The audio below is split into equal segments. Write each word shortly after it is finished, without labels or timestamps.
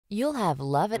You'll have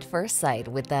love at first sight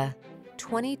with the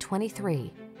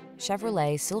 2023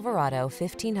 Chevrolet Silverado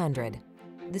 1500.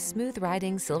 The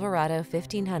smooth-riding Silverado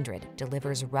 1500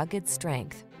 delivers rugged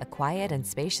strength, a quiet and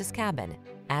spacious cabin,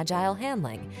 agile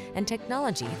handling, and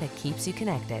technology that keeps you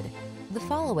connected. The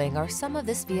following are some of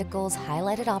this vehicle's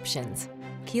highlighted options: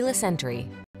 keyless entry,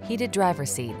 heated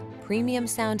driver's seat, premium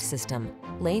sound system,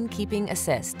 lane keeping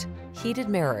assist, heated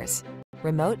mirrors,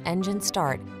 remote engine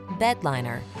start, bed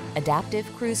liner, adaptive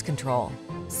cruise control,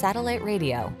 satellite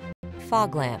radio,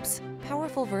 fog lamps.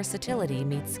 Powerful versatility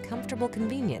meets comfortable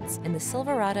convenience in the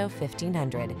Silverado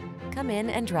 1500. Come in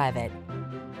and drive it.